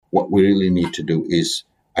What we really need to do is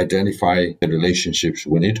identify the relationships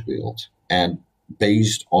we need to build, and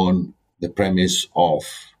based on the premise of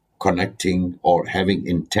connecting or having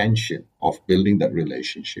intention of building that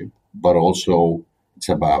relationship, but also it's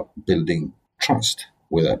about building trust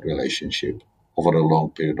with that relationship over a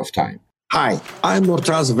long period of time. Hi, I'm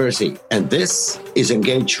Murtaza Versi, and this is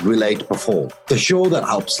Engage, Relate, Perform, the show that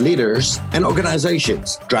helps leaders and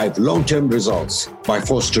organizations drive long-term results by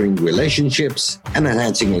fostering relationships and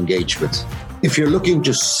enhancing engagement. If you're looking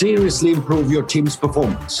to seriously improve your team's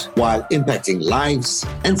performance while impacting lives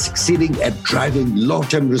and succeeding at driving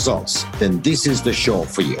long-term results, then this is the show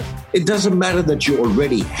for you. It doesn't matter that you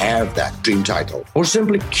already have that dream title or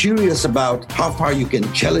simply curious about how far you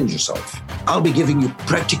can challenge yourself. I'll be giving you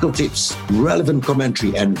practical tips, relevant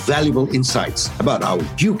commentary, and valuable insights about how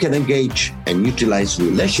you can engage and utilize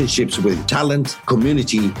relationships with talent,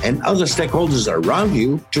 community, and other stakeholders around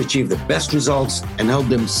you to achieve the best results and help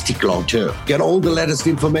them stick long-term. Get all the latest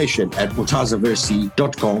information at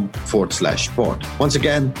murtazaversi.com/pod. Once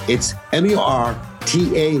again, it's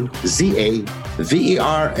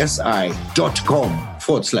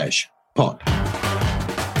murtazaversi.com/pod.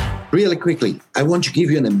 Really quickly, I want to give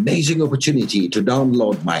you an amazing opportunity to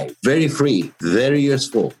download my very free, very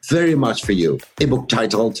useful, very much for you ebook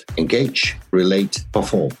titled Engage, Relate,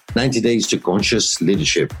 Perform, 90 Days to Conscious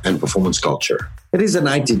Leadership and Performance Culture. It is a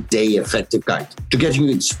 90-day effective guide to get you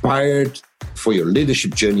inspired for your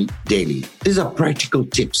leadership journey daily. These are practical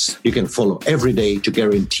tips you can follow every day to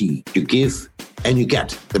guarantee you give and you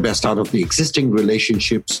get the best out of the existing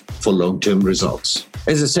relationships for long-term results.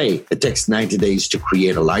 As I say, it takes 90 days to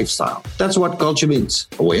create a lifestyle. That's what culture means,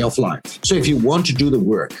 a way of life. So if you want to do the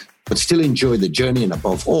work, but still enjoy the journey and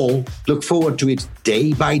above all, look forward to it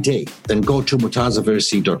day by day, then go to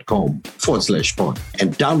murtazaversi.com/pod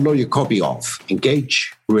and download your copy of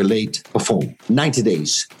Engage, Relate, Perform, 90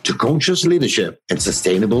 Days to Conscious Leadership and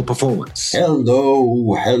Sustainable Performance.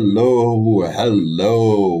 Hello.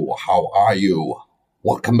 How are you?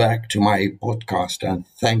 Welcome back to my podcast, and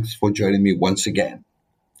thanks for joining me once again.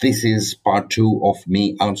 This is part 2 of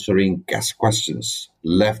me answering guest questions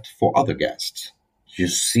left for other guests. You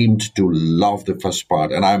seemed to love the first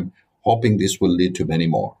part, and I'm hoping this will lead to many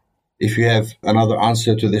more. If you have another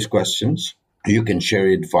answer to these questions, you can share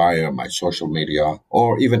it via my social media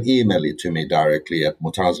or even email it to me directly at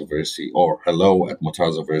murtazaversi or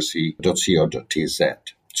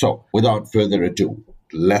hello@murtazaversi.co.tz. So, without further ado,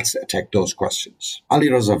 let's attack those questions. Ali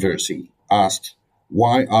Raza Versi asked,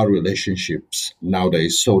 why are relationships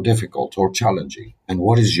nowadays so difficult or challenging? And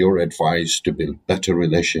what is your advice to build better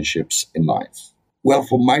relationships in life? Well,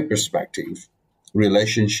 from my perspective,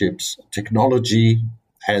 relationships, technology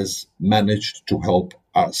has managed to help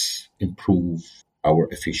us improve our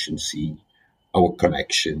efficiency, our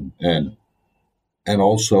connection, and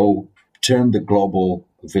also turn the global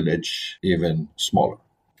village even smaller.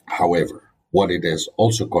 However, what it has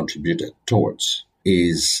also contributed towards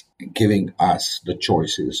is giving us the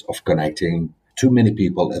choices of connecting too many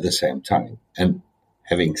people at the same time. And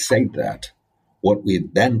having said that, what we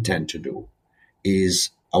then tend to do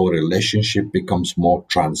is our relationship becomes more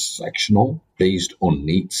transactional, based on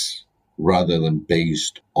needs, rather than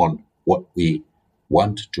based on what we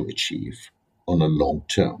want to achieve on a long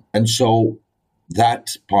term. And so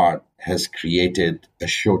that part has created a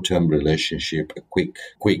short-term relationship, a quick,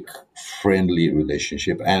 friendly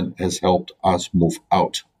relationship, and has helped us move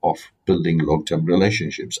out of building long-term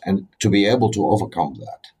relationships. And to be able to overcome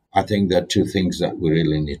that, I think there are two things that we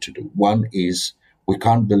really need to do. One is we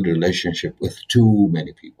can't build a relationship with too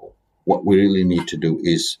many people. What we really need to do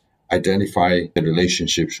is identify the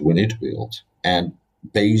relationships we need to build, and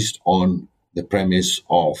based on the premise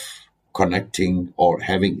of connecting or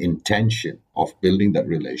having intention of building that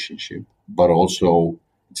relationship, but also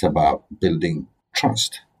it's about building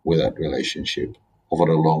trust with that relationship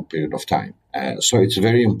over a long period of time. So it's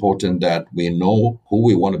very important that we know who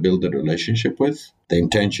we want to build the relationship with. The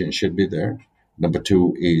intention should be there. Number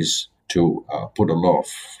 2 is to put a lot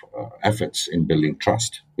of efforts in building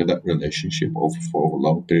trust with that relationship for a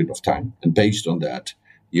long period of time. And based on that,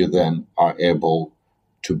 you then are able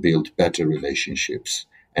to build better relationships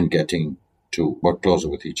and getting to work closer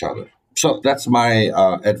with each other. So that's my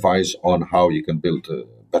advice on how you can build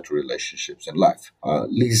better relationships in life.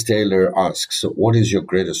 Liz Taylor asks, what is your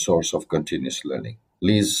greatest source of continuous learning?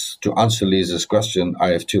 Liz, to answer Liz's question, I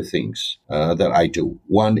have 2 things that I do.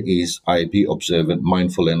 One is I be observant,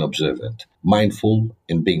 mindful and observant. Mindful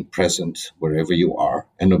in being present wherever you are,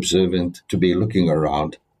 and observant to be looking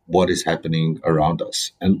around what is happening around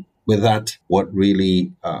us. And with that, what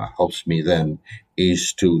really helps me then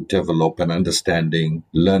is to develop an understanding,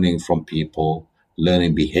 learning from people,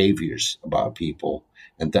 learning behaviors about people,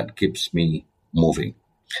 and that keeps me moving.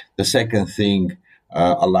 The second thing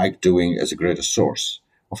I like doing as a greater source,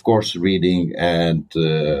 of course, reading and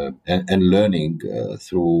learning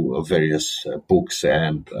through various books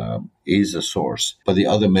and is a source. But the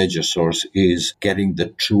other major source is getting the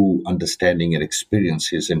true understanding and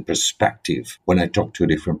experiences and perspective when I talk to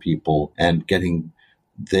different people and getting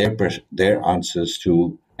their answers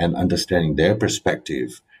to and understanding their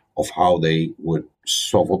perspective of how they would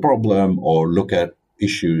solve a problem or look at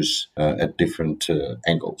issues at different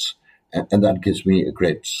angles. And that gives me a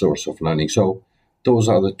great source of learning. So those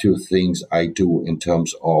are the two things I do in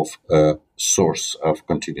terms of a source of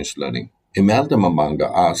continuous learning. Imelda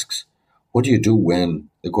Mamanga asks, what do you do when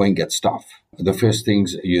the going gets tough? The first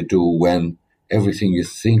things you do when everything you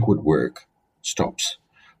think would work stops.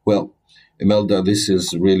 Well, Imelda, this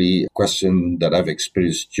is really a question that I've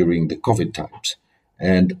experienced during the COVID times.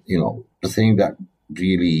 And, the thing that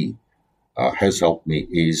really has helped me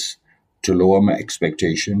is to lower my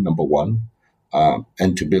expectation, number one,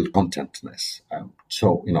 and to build contentness.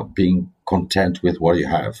 So, being content with what you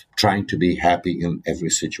have, trying to be happy in every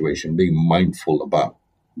situation, being mindful about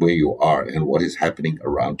where you are and what is happening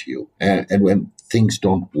around you. And when things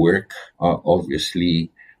don't work, obviously,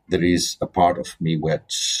 there is a part of me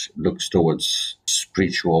which looks towards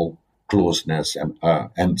spiritual closeness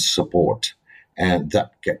and support. And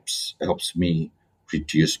that helps me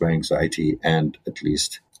reduce my anxiety and at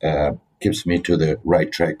least gives me to the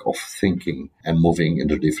right track of thinking and moving in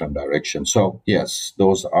a different direction. So, yes,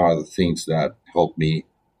 those are the things that help me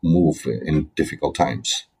move in difficult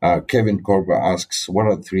times. Kevin Korber asks, what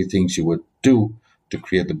are the three things you would do to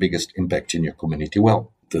create the biggest impact in your community?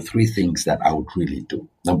 Well, the three things that I would really do.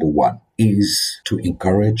 Number one is to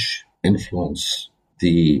encourage, influence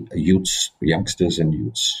the youngsters and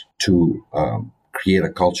youths to create a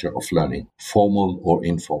culture of learning, formal or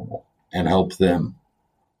informal, and help them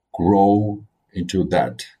grow into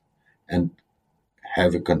that and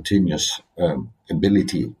have a continuous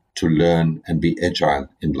ability to learn and be agile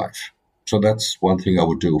in life. So that's one thing I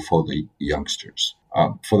would do for the youngsters.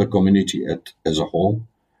 For the community as a whole,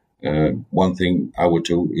 one thing I would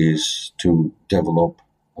do is to develop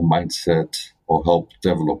a mindset or help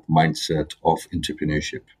develop mindset of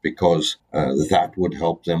entrepreneurship, because that would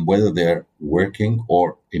help them, whether they're working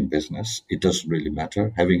or in business. It doesn't really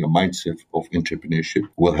matter. Having a mindset of entrepreneurship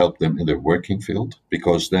will help them in their working field,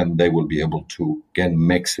 because then they will be able to get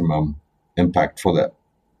maximum impact for the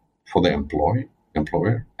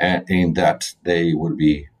employer, and in that they will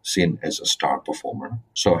be seen as a star performer.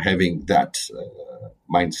 So having that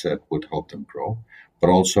mindset would help them grow. But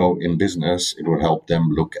also in business, it will help them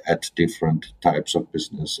look at different types of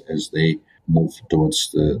business as they move towards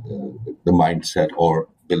the mindset or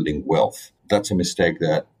building wealth. That's a mistake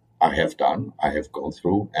that I have done, I have gone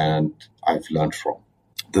through, and I've learned from.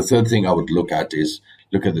 The third thing I would look at is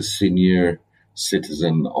look at the senior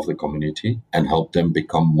citizen of the community and help them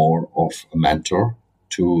become more of a mentor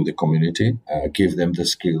to the community, give them the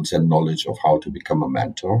skills and knowledge of how to become a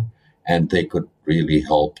mentor, and they could really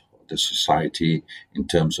help the society in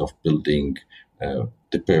terms of building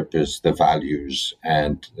the purpose, the values,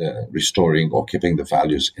 and restoring or keeping the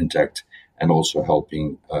values intact, and also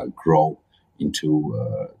helping grow into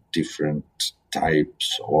different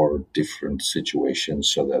types or different situations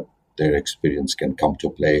so that their experience can come to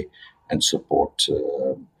play and support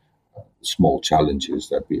small challenges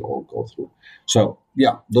that we all go through. So,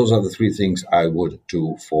 yeah, those are the three things I would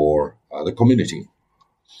do for the community.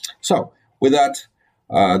 So, with that,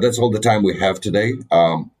 that's all the time we have today.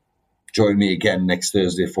 Join me again next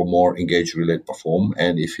Thursday for more Engage, Relate, Perform.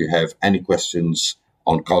 And if you have any questions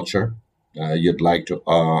on culture you'd like to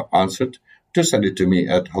answer it, just send it to me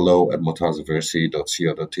at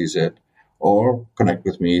hello@murtazaversi.co.tz or connect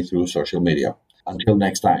with me through social media. Until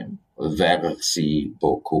next time, merci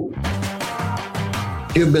beaucoup.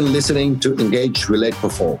 You've been listening to Engage, Relate,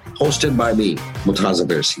 Perform, hosted by me, Murtaza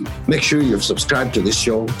Versi. Make sure you've subscribed to this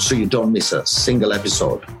show so you don't miss a single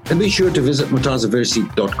episode. And be sure to visit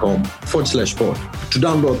murtazaversi.com/pod to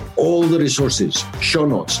download all the resources, show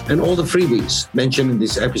notes, and all the freebies mentioned in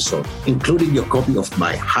this episode, including your copy of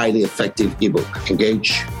my highly effective ebook,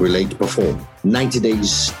 Engage, Relate, Perform, 90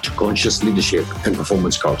 Days to Conscious Leadership and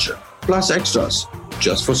Performance Culture, plus extras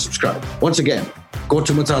just for subscribe. Once again, go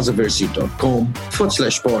to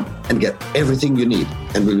murtazaversi.com/pod and get everything you need.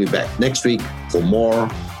 And we'll be back next week for more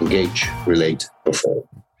Engage, Relate, Perform.